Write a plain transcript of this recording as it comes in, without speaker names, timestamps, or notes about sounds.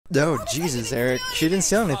Oh, Jesus, Eric. She didn't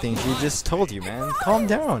steal anything. She just told you, man. Calm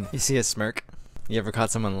down. You see a smirk? You ever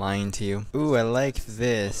caught someone lying to you? Ooh, I like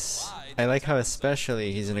this. I like how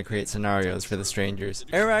especially he's gonna create scenarios for the strangers.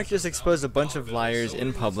 Airrack just exposed a bunch of liars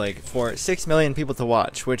in public for 6 million people to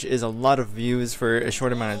watch, which is a lot of views for a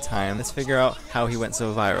short amount of time. Let's figure out how he went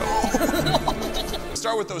so viral.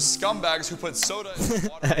 Start with those scumbags who put soda in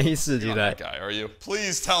water. I used to do You're that. not that guy, are you?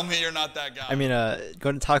 Please tell me you're not that guy. I mean,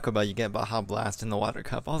 go to Taco Bell, you get Baja Blast in the water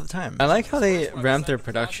cup all the time. I like how they ramped their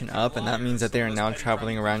production up, and that means that they are now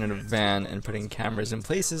traveling around in a van and putting cameras in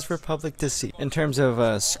places for public to see. In terms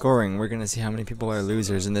of scoring, we're gonna see how many people are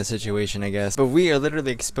losers in this situation, I guess. But we are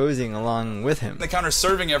literally exposing along with him. The counter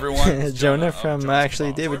serving everyone. Jonah from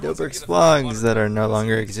actually David Dobrik's vlogs that are no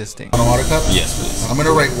longer existing. On a water cup? Yes, please. I'm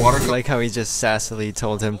gonna write water cup. I like how he just sassily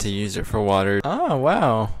told him to use it for water. Oh,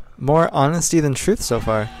 wow. More honesty than truth so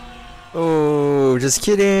far. Oh, just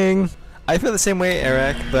kidding. I feel the same way,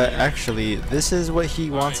 Airrack, but actually, this is what he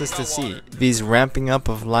wants us to see. These ramping up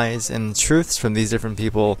of lies and truths from these different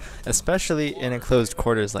people, especially in enclosed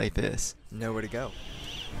quarters like this. Nowhere to go.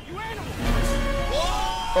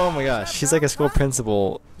 Oh my gosh, he's like a school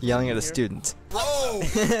principal yelling at a student.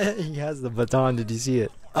 He has the baton, did you see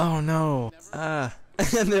it? Oh no.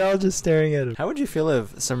 And they're all just staring at him. How would you feel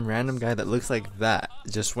if some random guy that looks like that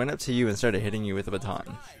just went up to you and started hitting you with a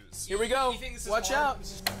baton? Here we go. Watch out.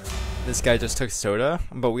 This guy just took soda,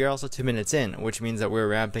 but we are also 2 minutes in, which means that we're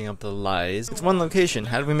ramping up the lies. It's one location.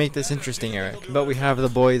 How do we make this interesting, Eric? But we have the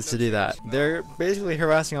boys to do that. They're basically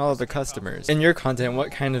harassing all of the customers. In your content,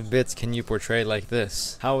 what kind of bits can you portray like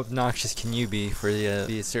this? How obnoxious can you be for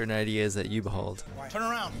the certain ideas that you behold? Turn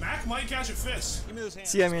around. Mac might catch a fist.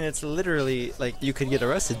 See, I mean, it's literally like you could get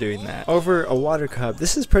arrested doing that. Over a water cup,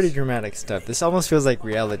 this is pretty dramatic stuff. This almost feels like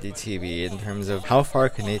reality TV in terms of how far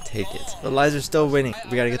can they take it. The lies are still winning.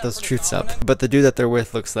 We gotta get those truths up. But the dude that they're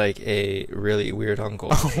with looks like a really weird uncle.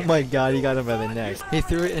 Oh my god, he got him by the neck. He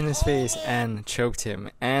threw it in his face and choked him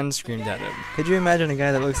and screamed at him. Could you imagine a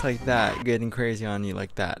guy that looks like that getting crazy on you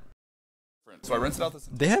like that? So I rinsed out this.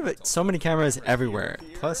 They have so many cameras everywhere.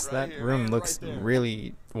 Plus, that room looks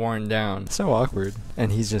really worn down. So awkward.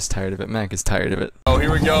 And he's just tired of it. Mac is tired of it. Oh,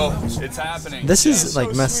 here we go. It's happening. This is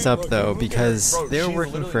like messed up though, because they're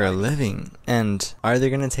working for a living. And are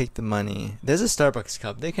they gonna take the money? There's a Starbucks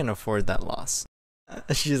cup. They can afford that loss.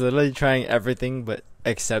 She's literally trying everything but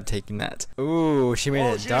except taking that. Ooh, she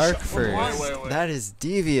made it dark first. Wait. That is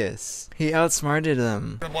devious. He outsmarted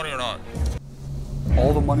them. Money or not?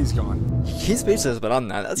 All the money's gone. He's speechless, but on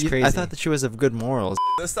that, that's crazy. I thought that she was of good morals.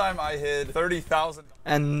 This time I hid 30,000.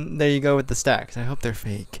 And there you go with the stacks. I hope they're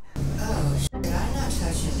fake. Oh, shit, I'm not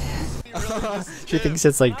touching that. She thinks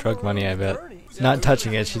it's like drug money, I bet. Not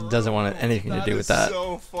touching it, she doesn't want anything to do with that.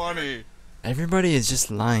 So funny. Everybody is just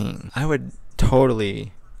lying. I would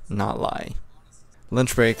totally not lie.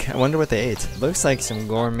 Lunch break. I wonder what they ate. Looks like some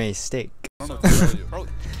gourmet steak.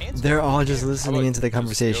 They're all just listening into the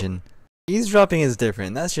conversation. Eavesdropping is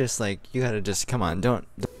different. That's just like, you gotta just, come on, don't.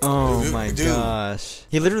 Oh my gosh.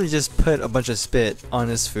 He literally just put a bunch of spit on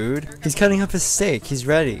his food. He's cutting up his steak. He's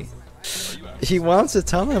ready. He wants to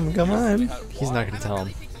tell him, come on. He's not gonna tell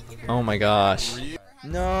him. Oh my gosh.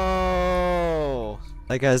 No.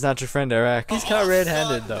 That guy's not your friend, Airrack. He's caught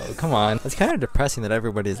red-handed, though. Come on. It's kind of depressing that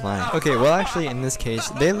everybody's lying. Okay, well, actually, in this case,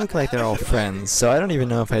 they look like they're all friends, so I don't even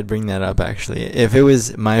know if I'd bring that up, actually. If it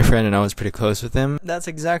was my friend and I was pretty close with him, that's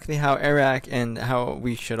exactly how Airrack and how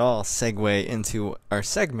we should all segue into our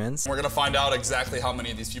segments. We're gonna find out exactly how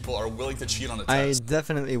many of these people are willing to cheat on the test. I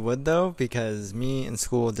definitely would, though, because me and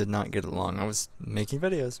school did not get along. I was making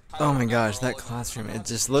videos. Oh my gosh, that classroom, it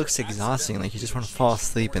just looks exhausting. Like, you just want to fall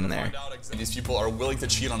asleep in there. These people are willing to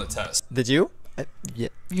cheat on the test. Did you? Yeah,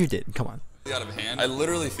 you did. Come on. Out of hand. I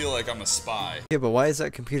literally feel like I'm a spy. Yeah, but why is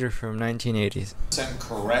that computer from 1980s?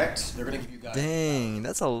 Correct. They're gonna give you guys. Dang,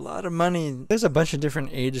 that's a lot of money. There's a bunch of different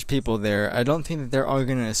aged people there. I don't think that they're all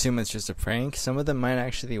gonna assume it's just a prank. Some of them might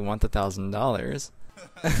actually want the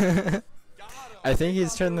 $1,000. I think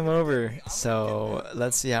he's turned them over. So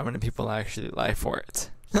let's see how many people actually lie for it.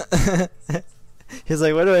 He's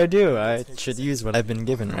like, what do? I should use what I've been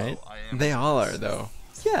given, right? They all are, though.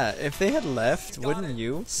 Yeah, if they had left, wouldn't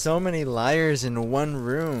you? So many liars in one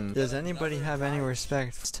room. Does anybody have any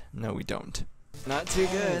respect? No, we don't. Not too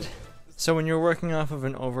good. So when you're working off of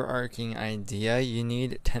an overarching idea, you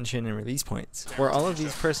need tension and release points, where all of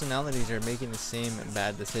these personalities are making the same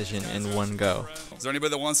bad decision in one go. Is there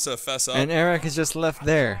anybody that wants to fess up? And Airrack is just left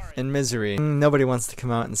there, in misery. Nobody wants to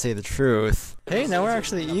come out and say the truth. Hey, now we're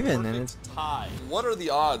actually even, and it's Tie. What are the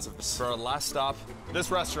odds of this? For our last stop, this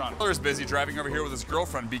restaurant. Tyler's busy driving over here with his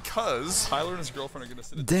girlfriend because Tyler and his girlfriend are gonna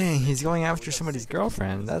sit. dang, he's going after somebody's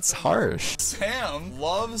girlfriend. That's harsh. Sam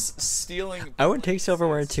loves stealing. I would take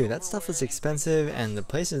silverware too. That stuff is expensive, and the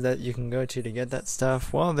places that you can go to get that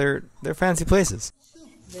stuff, well, they're fancy places.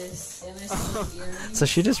 This. So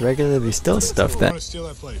she just regularly steals stuff I then. want to steal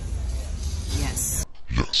that plate. Yes.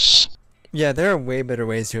 Yeah, there are way better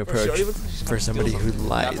ways to approach for somebody who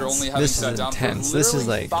lies. This is intense. This is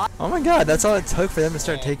like, oh my god, that's all it took for them to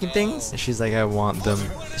start taking things? And she's like, I want them.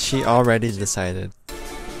 She already decided.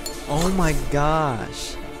 Oh my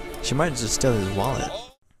gosh. She might just steal his wallet.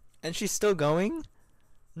 And she's still going?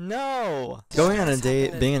 No! Going on a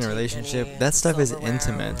date, being in a relationship, that stuff is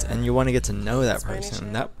intimate, and you want to get to know that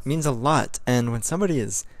person. That means a lot. And when somebody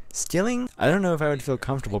is stealing, I don't know if I would feel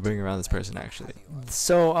comfortable being around this person actually.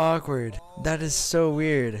 So awkward. That is so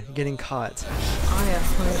weird, getting caught. I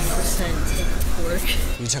 100% take a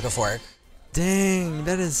fork. You took a fork? Dang,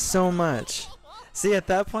 that is so much. See, at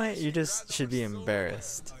that point, you just should be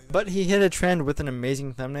embarrassed. But he hit a trend with an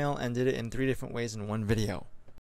amazing thumbnail and did it in 3 different ways in one video.